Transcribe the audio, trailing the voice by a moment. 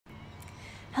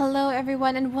Hello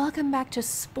everyone and welcome back to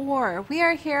Spore. We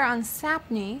are here on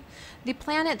Sapni, the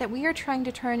planet that we are trying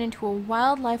to turn into a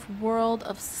wildlife world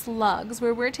of slugs,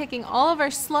 where we're taking all of our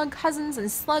slug cousins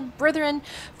and slug brethren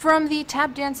from the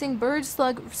tap-dancing bird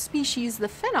slug species, the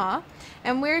finnaw,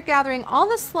 and we're gathering all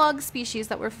the slug species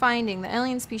that we're finding, the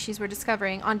alien species we're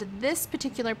discovering, onto this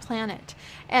particular planet.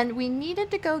 And we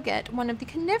needed to go get one of the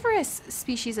carnivorous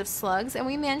species of slugs, and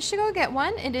we managed to go get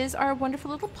one. It is our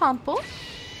wonderful little pomple.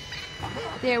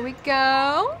 There we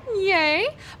go. Yay.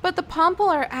 But the pomple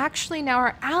are actually now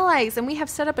our allies, and we have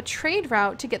set up a trade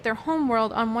route to get their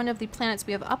homeworld on one of the planets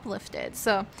we have uplifted.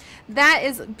 So that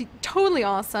is totally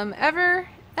awesome. Ever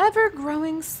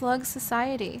growing slug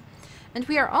society. And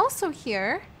we are also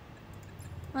here.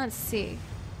 Let's see.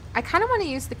 I kind of want to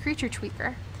use the creature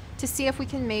tweaker to see if we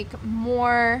can make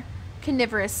more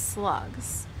carnivorous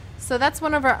slugs. So that's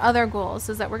one of our other goals,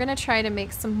 is that we're going to try to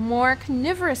make some more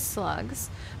carnivorous slugs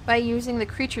by using the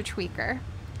creature tweaker.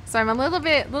 So I'm a little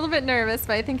bit nervous,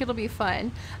 but I think it'll be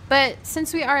fun. But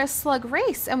since we are a slug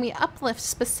race and we uplift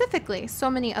specifically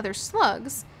so many other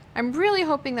slugs, I'm really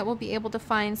hoping that we'll be able to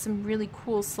find some really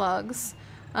cool slugs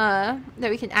that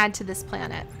we can add to this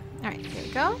planet. Alright, here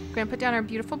we go. We're going to put down our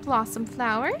beautiful blossom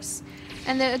flowers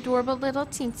and the adorable little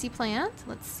teensy plant.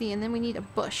 Let's see, and then we need a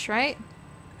bush, right?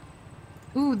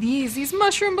 Ooh, these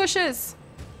mushroom bushes!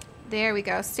 There we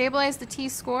go. Stabilize the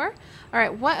T-score.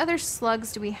 Alright, what other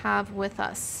slugs do we have with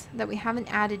us that we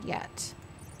haven't added yet?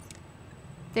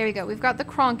 There we go. We've got the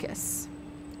Croncus.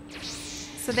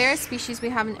 So they're a species we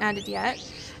haven't added yet.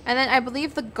 And then I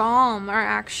believe the Gom are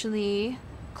actually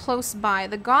close by.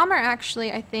 The Gom are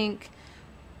actually, I think,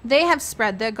 they have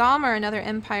spread. The Gom are another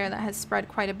empire that has spread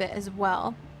quite a bit as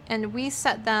well. And we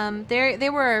set them, they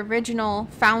were original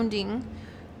founding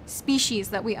species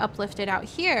that we uplifted out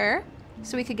here,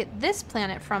 so we could get this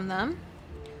planet from them.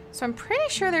 So I'm pretty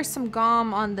sure there's some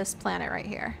Gom on this planet right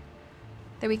here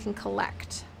that we can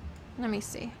collect. Let me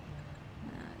see.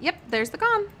 Yep, there's the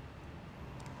Gom.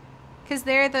 Because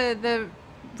they're the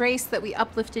race that we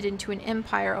uplifted into an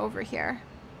empire over here.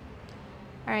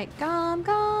 Alright, Gom,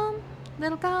 Gom.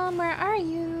 Little Gom, where are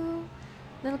you?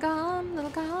 Little Gom,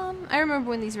 little Gom. I remember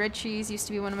when these red trees used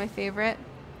to be one of my favorite.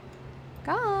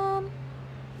 Gom.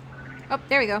 Oh,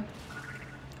 there we go.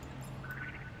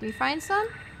 Do we find some?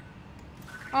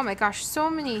 Oh my gosh, so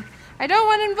many. I don't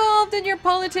want involved in your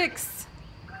politics.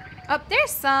 Oh,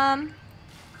 there's some.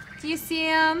 Do you see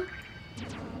them?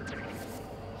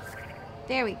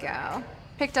 There we go.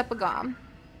 Picked up a Gom.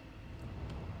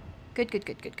 Good, good,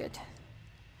 good, good, good.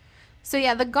 So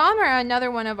yeah, the Gom are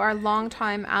another one of our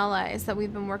longtime allies that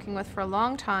we've been working with for a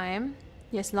long time.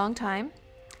 Yes, long time.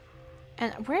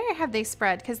 And where have they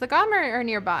spread? Because the Gom are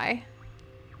nearby.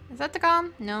 Is that the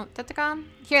Gom? No, is that the Gom?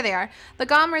 Here they are. The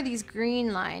Gom are these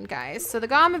green line guys. So the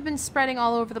Gom have been spreading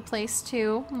all over the place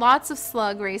too. Lots of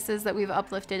slug races that we've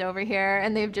uplifted over here,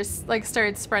 and they've just like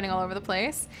started spreading all over the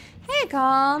place. Hey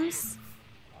Goms!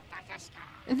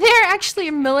 They're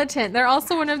actually militant. They're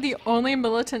also one of the only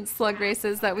militant slug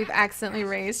races that we've accidentally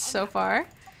raised so far.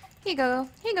 Here you go.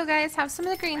 Here you go guys. Have some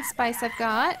of the green spice I've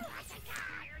got.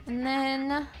 And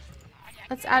then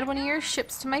let's add one of your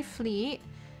ships to my fleet.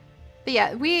 But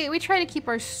yeah, we try to keep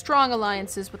our strong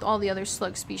alliances with all the other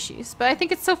slug species. But I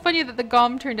think it's so funny that the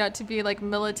Gom turned out to be like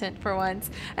militant for once.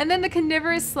 And then the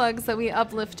carnivorous slugs that we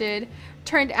uplifted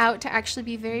turned out to actually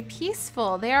be very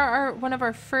peaceful. They are one of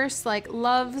our first like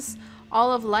loves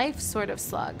all of life sort of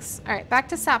slugs. Alright, back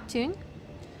to Saptune.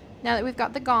 Now that we've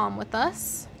got the Gom with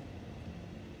us.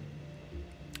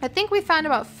 I think we found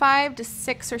about 5 to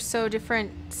 6 or so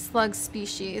different slug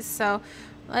species. So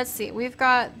let's see, we've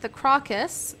got the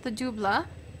Crocus, the Dubla,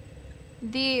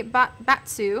 the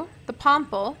Batsu, the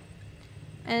Pomple,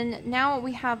 and now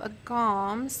we have a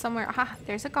Gom somewhere. Aha,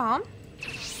 there's a Gom.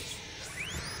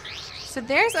 So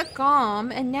there's a Gom,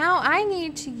 and now I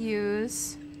need to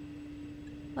use,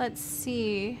 let's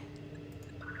see,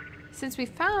 since we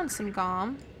found some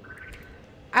Gom,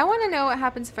 I want to know what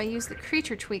happens if I use the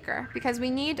creature tweaker, because we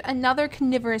need another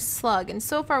carnivorous slug, and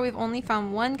so far we've only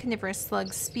found one carnivorous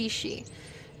slug species.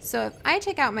 So if I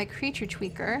take out my creature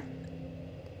tweaker,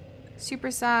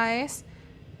 supersize,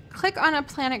 click on a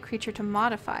planet creature to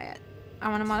modify it. I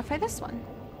want to modify this one.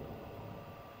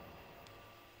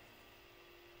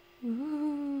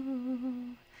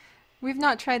 Ooh. We've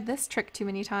not tried this trick too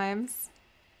many times.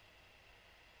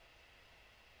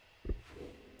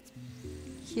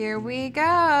 Here we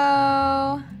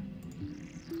go.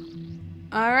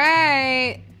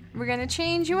 Alright. We're gonna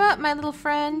change you up, my little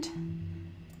friend.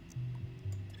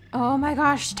 Oh my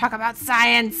gosh, talk about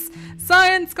science!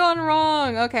 Science gone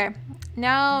wrong! Okay,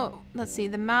 now, let's see,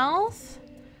 the mouth,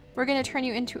 We're going to turn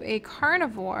you into a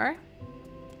carnivore.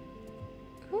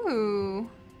 Ooh.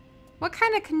 What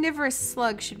kind of carnivorous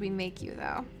slug should we make you,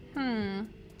 though?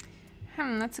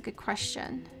 That's a good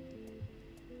question.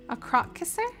 A croc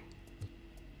kisser?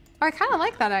 Oh, I kind of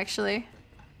like that, actually.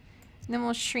 And then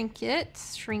we'll shrink it,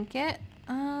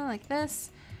 like this.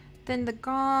 Then the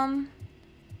gom.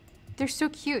 They're so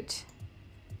cute.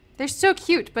 They're so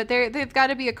cute, but they've got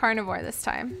to be a carnivore this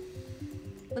time.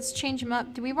 Let's change them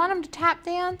up. Do we want them to tap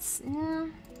dance?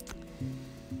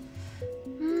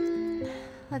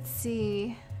 Let's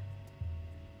see.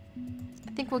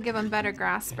 I think we'll give them better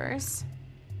graspers.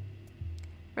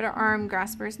 Better arm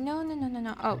graspers.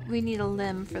 No. Oh, we need a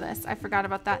limb for this. I forgot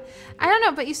about that. I don't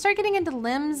know, but you start getting into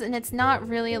limbs and it's not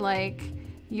really like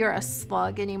you're a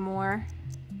slug anymore.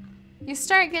 You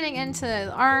start getting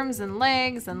into arms and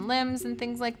legs and limbs and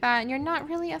things like that, and you're not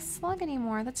really a slug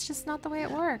anymore. That's just not the way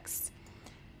it works.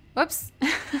 Whoops.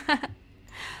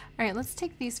 Alright, let's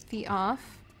take these feet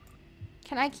off.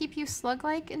 Can I keep you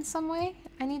slug-like in some way?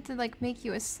 I need to like make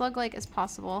you as slug-like as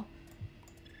possible.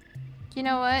 You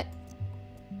know what?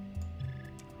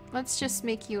 Let's just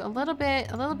make you a little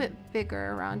bit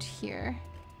bigger around here.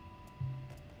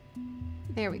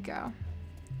 There we go.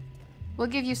 We'll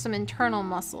give you some internal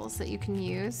muscles that you can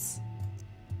use.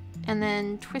 And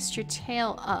then twist your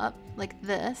tail up like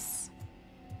this.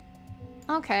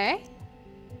 Okay.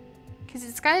 Because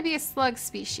it's got to be a slug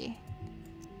species.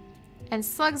 And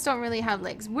slugs don't really have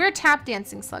legs. We're tap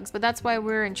dancing slugs, but that's why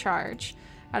we're in charge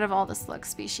out of all the slug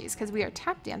species, because we are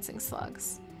tap dancing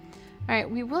slugs. Alright,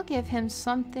 we will give him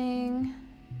something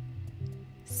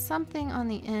on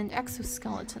the end.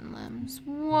 Exoskeleton limbs.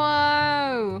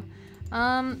 Whoa!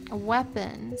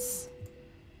 Weapons.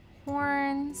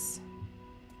 Horns.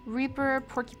 Reaper,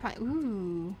 porcupine.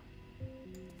 Ooh.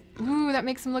 Ooh, that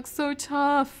makes him look so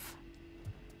tough.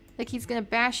 Like he's gonna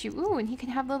bash you. Ooh, and he can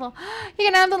have little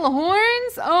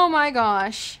horns? Oh my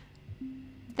gosh.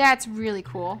 That's really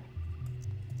cool.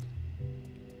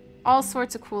 All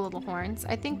sorts of cool little horns.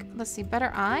 I think, let's see,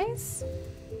 better eyes?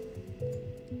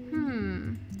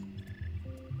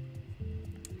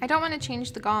 I don't want to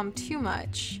change the gom too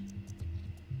much.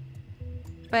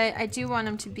 But I do want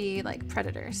them to be like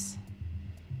predators.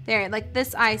 There, like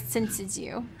this eye senses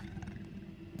you.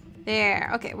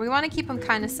 There, okay, we want to keep them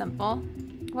kind of simple.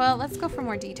 Well, let's go for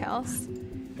more details.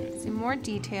 See, more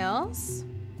details.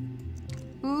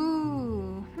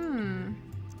 Ooh,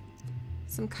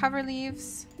 some cover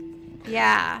leaves.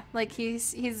 Yeah, like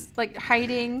he's like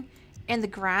hiding in the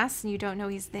grass and you don't know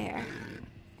he's there.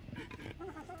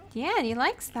 Yeah, and he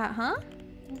likes that, huh?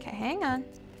 Okay, hang on.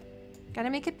 Gotta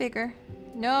make it bigger.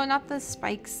 No, not the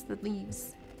spikes, the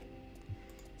leaves.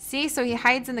 See, so he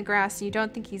hides in the grass and you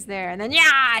don't think he's there. And then,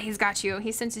 yeah, he's got you.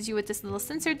 He senses you with this little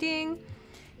sensor ding.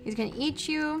 He's gonna eat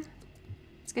you.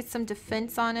 Let's get some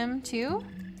defense on him, too.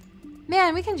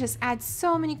 Man, we can just add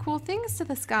so many cool things to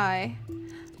this guy.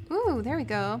 Ooh, there we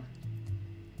go.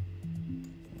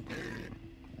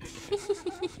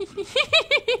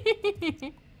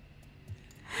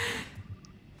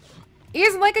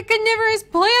 He's like a carnivorous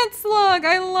plant slug.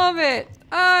 I love it.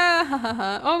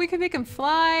 Oh, we could make him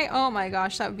fly. Oh my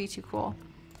gosh, that would be too cool.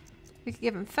 We could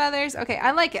give him feathers. Okay,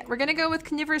 I like it. We're gonna go with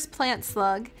carnivorous plant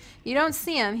slug. You don't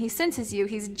see him. He senses you.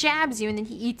 He jabs you, and then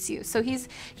he eats you. So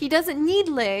he doesn't need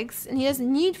legs, and he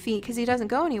doesn't need feet because he doesn't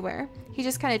go anywhere. He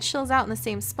just kind of chills out in the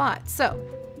same spot. So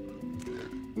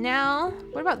now,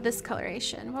 what about this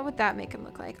coloration? What would that make him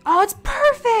look like? Oh, it's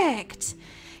perfect.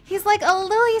 He's like a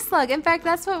lily slug. In fact,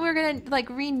 that's what we're gonna like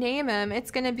rename him.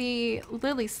 It's gonna be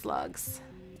lily slugs.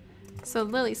 So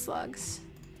lily slugs.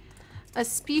 A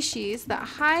species that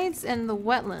hides in the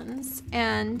wetlands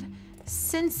and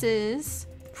senses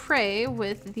prey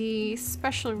with the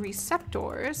special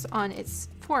receptors on its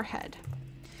forehead.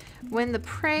 When the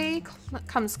prey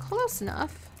comes close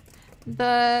enough,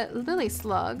 the lily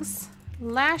slugs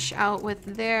lash out with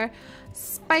their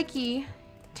spiky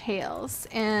tails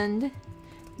and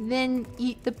then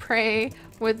eat the prey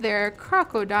with their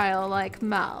crocodile-like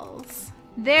mouths.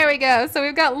 There we go. So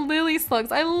we've got lily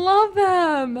slugs. I love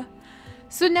them.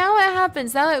 So now what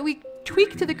happens? Now that we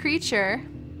tweak to the creature,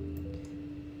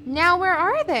 now where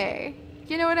are they?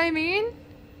 You know what I mean?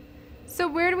 So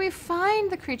where do we find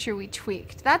the creature we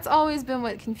tweaked? That's always been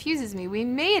what confuses me. We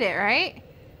made it, right?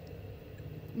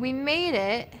 We made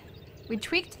it. We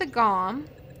tweaked the GOM.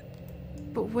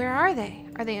 But where are they?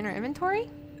 Are they in our inventory?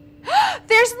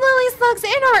 There's lily slugs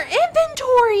in our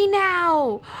inventory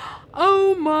now!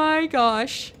 Oh my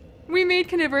gosh. We made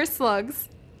carnivorous slugs.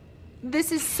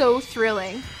 This is so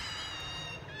thrilling.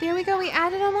 There we go, we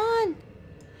added them on.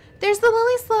 There's the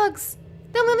lily slugs.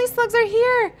 The lily slugs are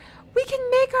here. We can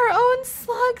make our own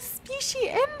slug species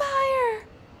empire.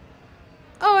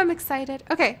 Oh, I'm excited.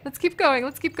 Okay, let's keep going.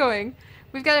 Let's keep going.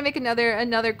 We've got to make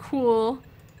another cool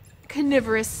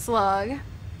carnivorous slug.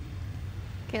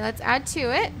 Okay, let's add to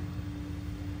it.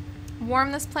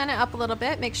 Warm this planet up a little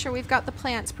bit. Make sure we've got the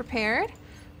plants prepared.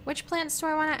 Which plants do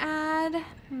I want to add?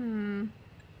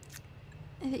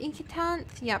 The inquitanth?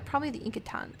 Yeah, probably the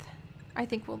inquitanth. I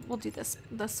think we'll do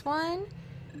this one.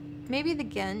 Maybe the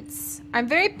Gents. I'm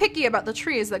very picky about the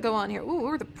trees that go on here. Ooh,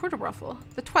 or the Portaruffle.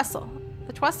 The Twessel.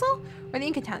 The Twessel or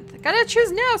the inquitanth? Gotta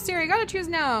choose now, Seri. Gotta choose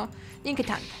now. The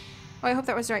inquitanth. Oh, I hope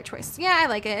that was the right choice. Yeah, I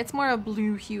like it. It's more a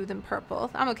blue hue than purple.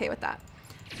 I'm okay with that.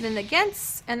 And then the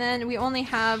Gents, and then we only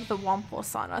have the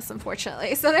Wampus on us,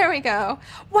 unfortunately. So there we go.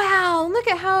 Wow, look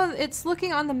at how it's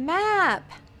looking on the map.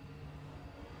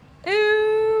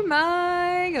 Oh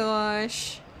my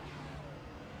gosh.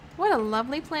 What a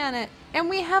lovely planet. And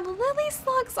we have lily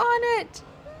slugs on it.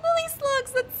 Lily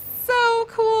slugs, that's so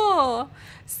cool.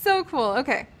 So cool.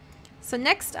 Okay, so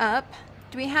next up,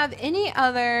 do we have any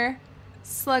other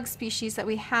slug species that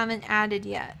we haven't added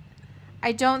yet?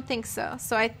 I don't think so.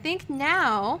 So I think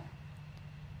now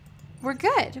we're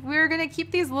good. We're going to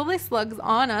keep these lily slugs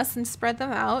on us and spread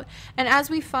them out. And as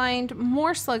we find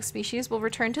more slug species, we'll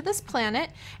return to this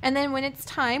planet. And then when it's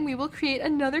time, we will create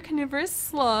another carnivorous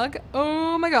slug.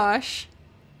 Oh my gosh.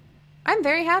 I'm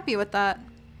very happy with that.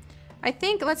 I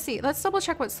think, let's see. Let's double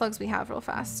check what slugs we have real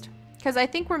fast. Because I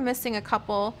think we're missing a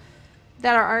couple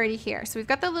that are already here. So we've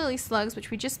got the lily slugs, which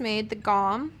we just made. The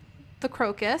gom, the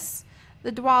crocus,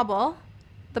 the dwabble,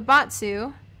 the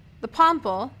batsu, the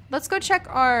pomple. Let's go check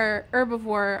our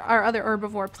herbivore, our other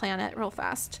herbivore planet real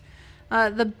fast.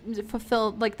 The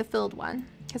filled one,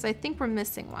 because I think we're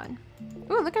missing one.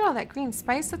 Ooh, look at all that green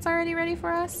spice that's already ready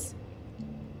for us.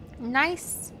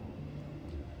 Nice.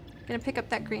 Gonna pick up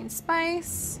that green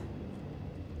spice.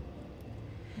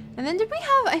 And then did we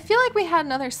have, I feel like we had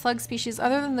another slug species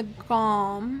other than the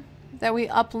gom that we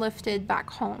uplifted back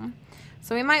home.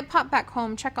 So we might pop back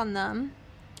home, check on them.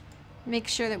 Make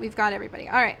sure that we've got everybody.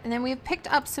 All right, and then we've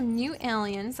picked up some new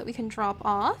aliens that we can drop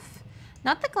off.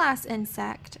 Not the glass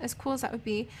insect, as cool as that would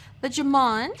be. The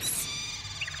Jamons.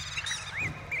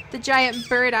 The giant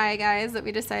bird eye guys that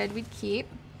we decided we'd keep.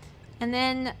 And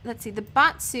then, let's see, the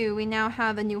Batsu we now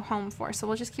have a new home for, so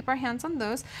we'll just keep our hands on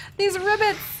those. These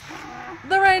ribbits!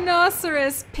 The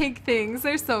rhinoceros pig things,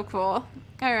 they're so cool.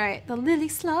 All right, the lily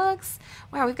slugs.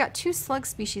 Wow, we've got 2 slug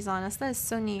species on us. That is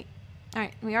so neat. All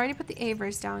right, we already put the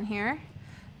avers down here.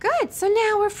 Good, so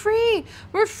now we're free.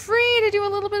 We're free to do a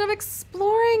little bit of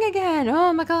exploring again.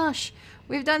 Oh my gosh.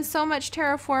 We've done so much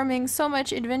terraforming, so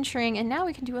much adventuring, and now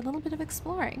we can do a little bit of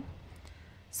exploring.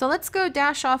 So let's go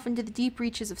dash off into the deep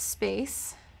reaches of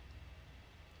space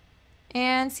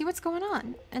and see what's going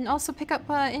on. And also pick up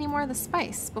any more of the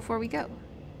spice before we go.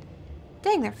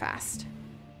 Dang, they're fast.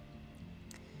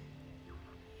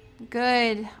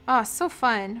 Good. Oh, so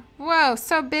fun. Whoa,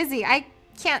 so busy. I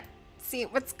can't see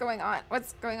what's going on.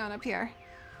 What's going on up here?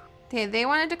 Okay, they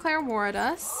want to declare war at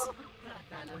us.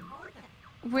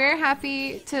 We're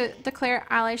happy to declare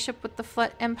allyship with the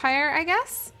Flut Empire, I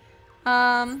guess.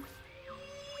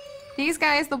 These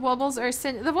guys, the Wobbles,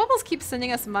 the Wobbles keep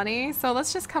sending us money, so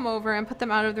let's just come over and put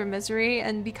them out of their misery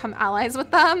and become allies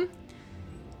with them.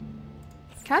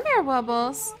 Come here,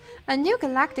 Wobbles. A new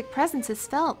galactic presence is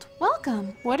felt.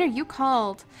 Welcome. What are you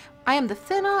called? I am the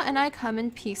Finna, and I come in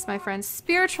peace, my friends.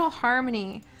 Spiritual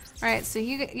harmony. All right, so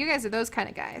you guys are those kind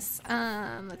of guys.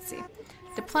 Let's see.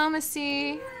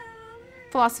 Diplomacy.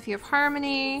 Philosophy of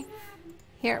harmony.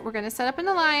 Here, we're going to set up an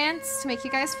alliance to make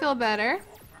you guys feel better.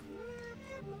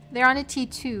 They're on a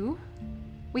T2.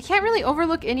 We can't really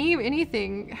overlook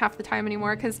anything half the time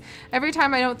anymore because every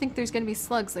time I don't think there's going to be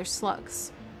slugs, there's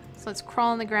slugs. So let's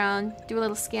crawl on the ground, do a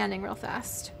little scanning real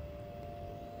fast.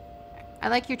 I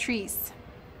like your trees.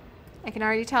 I can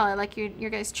already tell I like your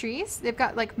guys' trees. They've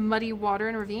got like muddy water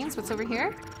and ravines. What's over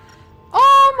here?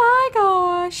 Oh my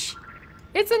gosh!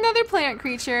 It's another plant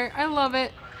creature. I love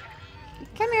it.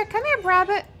 Come here,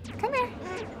 Brabbit. Come here.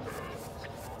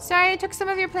 Sorry, I took some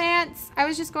of your plants. I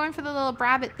was just going for the little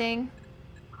Brabbit thing.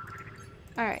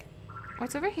 Alright.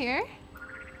 What's over here?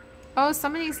 Oh,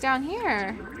 somebody's down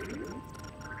here.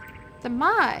 The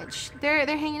Mudge. They're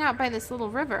hanging out by this little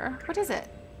river. What is it?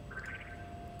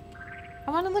 I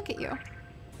want to look at you.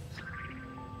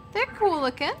 They're cool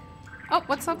looking. Oh,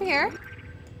 what's up here?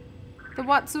 The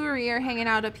Watsuri are hanging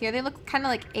out up here. They look kind of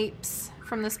like apes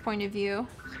from this point of view.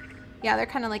 Yeah, they're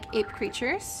kind of like ape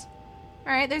creatures.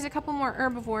 Alright, there's a couple more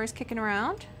herbivores kicking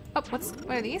around. Oh, what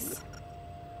are these?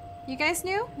 You guys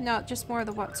new? No, just more of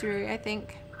the Watsuri, I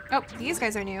think. Oh, these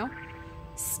guys are new.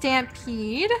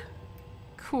 Stampede.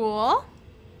 Cool.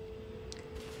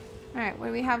 Alright, what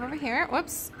do we have over here?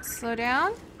 Whoops. Slow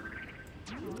down.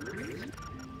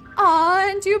 Aw,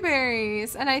 and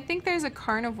dewberries. And I think there's a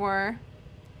carnivore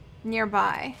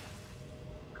nearby.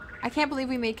 I can't believe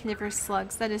we made carnivorous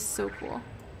slugs. That is so cool.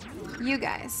 You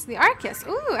guys. The Arcus.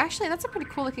 Ooh, actually, that's a pretty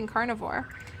cool looking carnivore.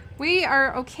 We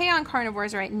are okay on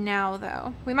carnivores right now,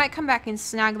 though. We might come back and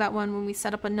snag that one when we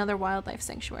set up another wildlife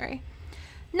sanctuary.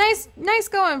 Nice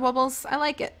going, Wubbles. I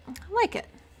like it. I like it.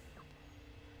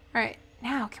 Alright,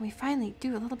 now can we finally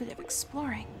do a little bit of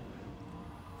exploring?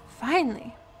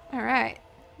 Finally. Alright,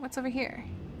 what's over here?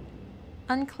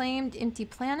 Unclaimed empty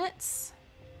planets.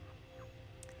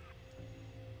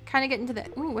 Kind of get into the...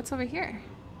 Ooh, what's over here?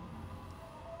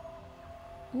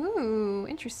 Ooh,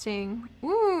 interesting.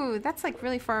 Ooh, that's like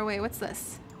really far away. What's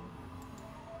this?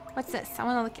 What's this? I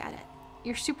want to look at it.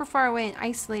 You're super far away and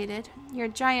isolated. You're a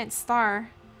giant star.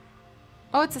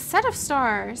 Oh, it's a set of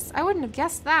stars. I wouldn't have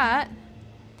guessed that.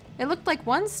 It looked like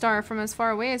one star from as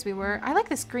far away as we were. I like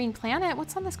this green planet.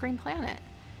 What's on this green planet?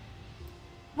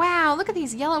 Wow, look at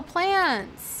these yellow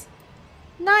plants.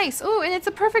 Nice. Oh, and it's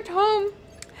a perfect home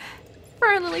for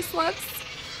our lily slugs.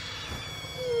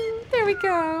 There we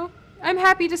go. I'm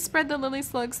happy to spread the lily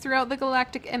slugs throughout the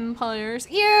galactic empires.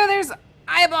 Ew, there's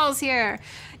eyeballs here.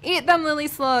 Eat them, lily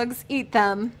slugs. Eat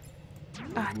them.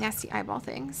 Ah, nasty eyeball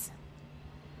things.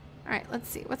 Alright, let's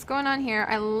see. What's going on here?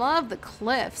 I love the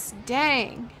cliffs.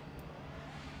 Dang.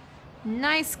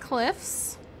 Nice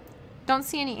cliffs. Don't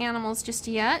see any animals just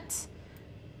yet.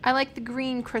 I like the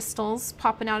green crystals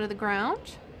popping out of the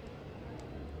ground.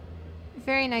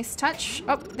 Very nice touch.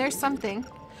 Oh, there's something.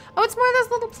 Oh, it's more of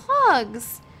those little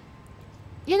plugs.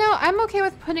 You know, I'm okay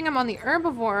with putting them on the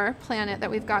herbivore planet that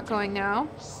we've got going now.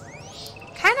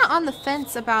 Kind of on the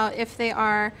fence about if they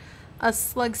are a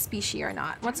slug species or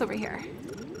not. What's over here?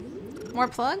 More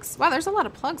plugs? Wow, there's a lot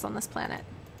of plugs on this planet.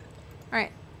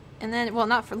 Alright. And then, well,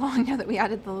 not for long now that we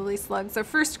added the lily slugs. Our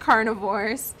first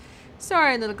carnivores.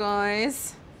 Sorry, little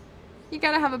guys. You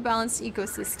gotta have a balanced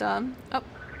ecosystem. Oh,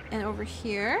 and over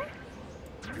here.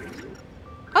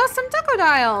 Oh, some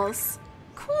duckodiles!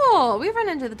 Cool! We've run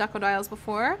into the duckodiles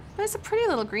before. But it's a pretty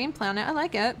little green planet. I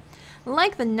like it. I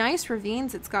like the nice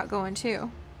ravines it's got going, too.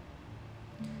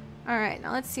 Alright,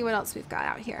 now let's see what else we've got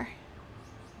out here.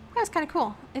 That's kind of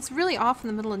cool. It's really off in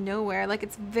the middle of nowhere. Like,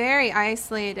 it's very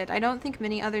isolated. I don't think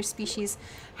many other species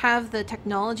have the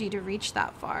technology to reach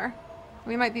that far.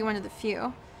 We might be one of the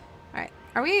few. Alright.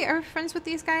 Are we friends with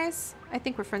these guys? I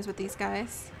think we're friends with these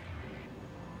guys.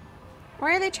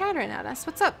 Why are they chattering at us?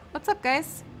 What's up? What's up,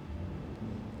 guys?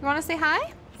 You want to say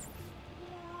hi?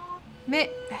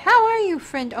 How are you,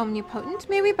 friend omnipotent?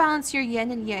 May we balance your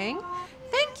yin and yang?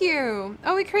 Thank you!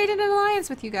 Oh, we created an alliance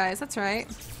with you guys. That's right.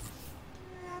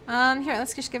 Here,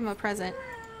 let's just give him a present.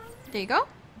 There you go.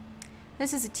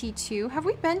 This is a T2. Have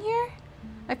we been here?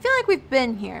 I feel like we've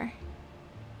been here.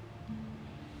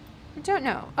 I don't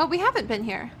know. Oh, we haven't been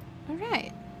here.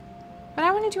 Alright. But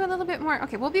I want to do a little bit more.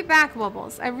 Okay, we'll be back,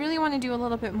 Wubbles. I really want to do a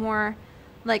little bit more,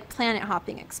 like, planet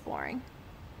hopping exploring.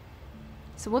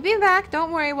 So we'll be back.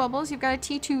 Don't worry, Wubbles. You've got a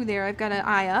T2 there. I've got an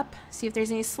eye up. See if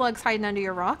there's any slugs hiding under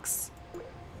your rocks.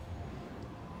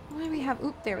 What do we have?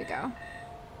 Oop, there we go.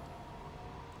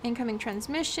 Incoming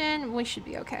transmission. We should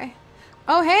be okay.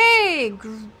 Oh, hey!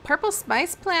 Purple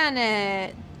Spice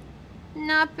Planet.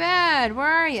 Not bad. Where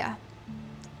are ya?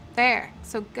 There.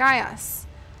 So, Gaius.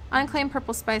 Unclaimed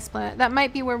Purple Spice Planet. That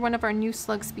might be where one of our new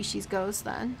slug species goes,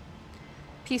 then.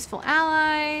 Peaceful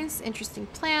allies. Interesting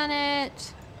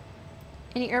planet.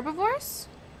 Any herbivores?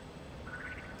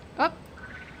 Oh.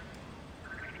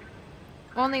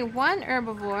 Only one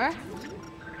herbivore.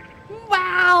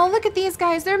 Wow, look at these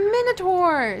guys. They're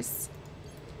minotaurs.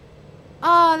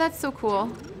 Oh, that's so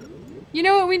cool. You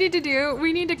know what we need to do?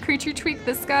 We need to creature tweak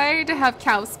this guy to have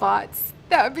cow spots.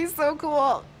 That would be so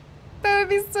cool. That would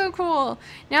be so cool.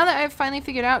 Now that I've finally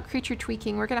figured out creature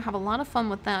tweaking, we're going to have a lot of fun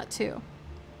with that too.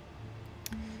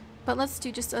 But let's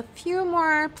do just a few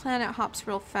more planet hops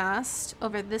real fast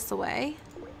over this way.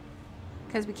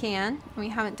 Because we can. We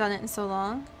haven't done it in so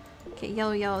long. Okay,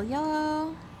 yellow, yellow,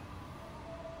 yellow.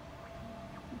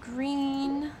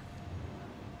 Green.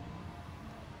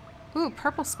 Ooh,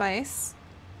 purple spice.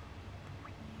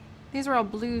 These are all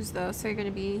blues though, so you're going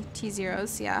to be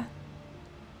T0s, yeah.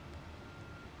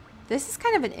 This is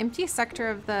kind of an empty sector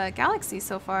of the galaxy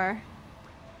so far.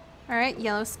 Alright,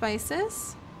 yellow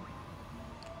spices.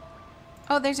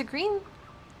 Oh, there's a green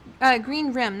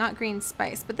rim, not green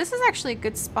spice. But this is actually a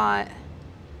good spot.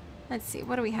 Let's see,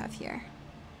 what do we have here?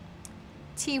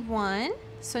 T1,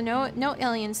 so no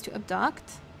aliens to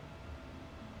abduct.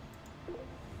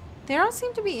 There don't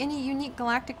seem to be any unique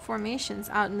galactic formations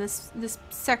out in this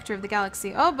sector of the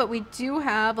galaxy. Oh, but we do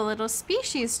have a little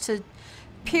species to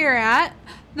peer at.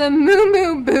 The Moo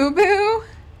Moo Boo Boo.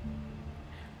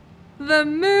 The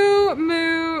Moo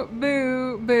Moo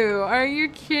Boo Boo. Are you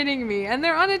kidding me? And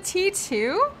they're on a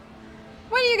T2?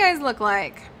 What do you guys look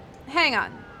like? Hang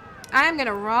on. I'm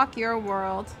gonna rock your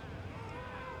world.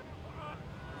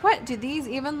 What do these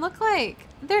even look like?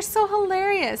 They're so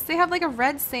hilarious. They have like a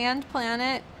red sand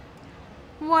planet.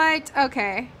 What?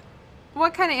 Okay.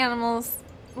 What kind of animals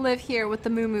live here with the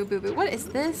Moo Moo Boo Boo? What is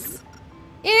this?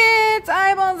 It's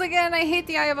eyeballs again. I hate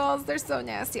the eyeballs. They're so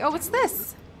nasty. Oh, what's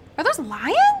this? Are those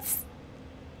lions?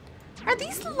 Are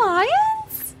these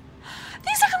lions?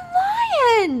 These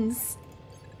are lions!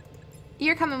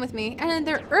 You're coming with me. And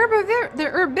they're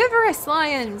herbivorous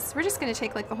lions. We're just gonna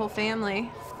take like the whole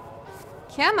family.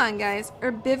 Come on, guys.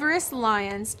 Herbivorous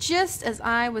lions. Just as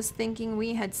I was thinking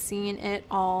we had seen it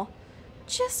all.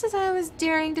 Just as I was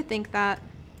daring to think that.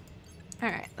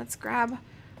 Alright, let's grab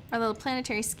our little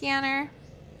planetary scanner.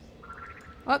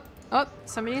 Oh,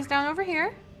 somebody's down over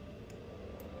here.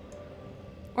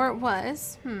 Or it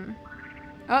was.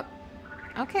 Oh,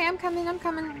 okay, I'm coming.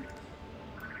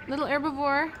 Little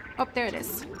herbivore. Oh, there it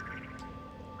is.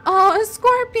 Oh, a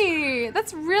Scorpy!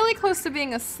 That's really close to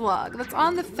being a slug. That's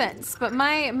on the fence. But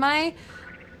my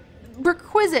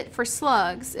requisite for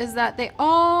slugs is that they...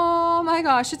 Oh my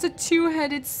gosh, it's a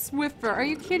two-headed Swiffer. Are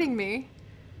you kidding me?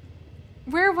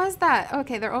 Where was that?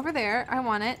 Okay, they're over there. I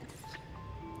want it.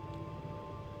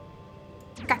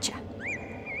 Gotcha.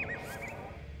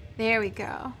 There we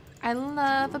go. I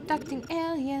love abducting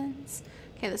aliens.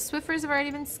 Okay, the Swiffers have already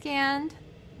been scanned.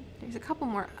 There's a couple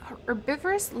more.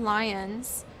 Herbivorous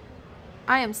lions.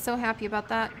 I am so happy about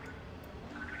that.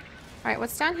 Alright,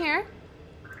 what's down here?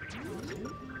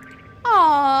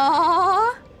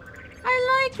 Aww!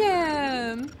 I like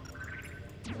him!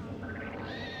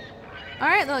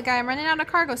 Alright, little guy, I'm running out of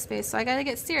cargo space, so I gotta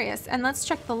get serious. And let's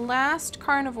check the last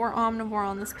carnivore omnivore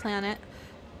on this planet.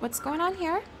 What's going on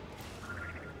here?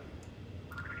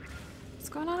 What's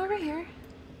going on over here?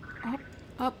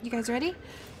 Oh, you guys ready?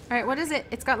 Alright, what is it?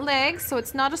 It's got legs, so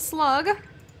it's not a slug.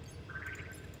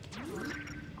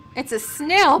 It's a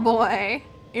snail boy.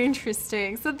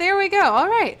 Interesting. So there we go.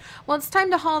 Alright. Well, it's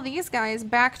time to haul these guys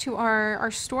back to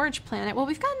our storage planet. Well,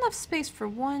 we've got enough space for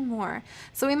one more.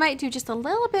 So we might do just a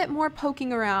little bit more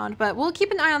poking around, but we'll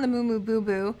keep an eye on the Moo Moo Boo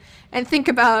Boo and think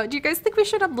about, do you guys think we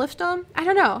should uplift them? I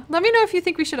don't know. Let me know if you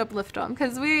think we should uplift them,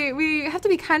 because we have to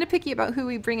be kind of picky about who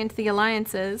we bring into the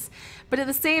alliances. But at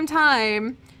the same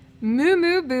time, Moo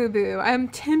Moo Boo Boo. I'm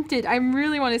tempted. I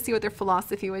really want to see what their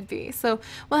philosophy would be. So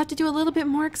we'll have to do a little bit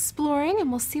more exploring, and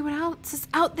we'll see what else is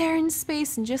out there in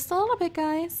space in just a little bit,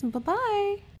 guys.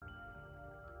 Bye-bye.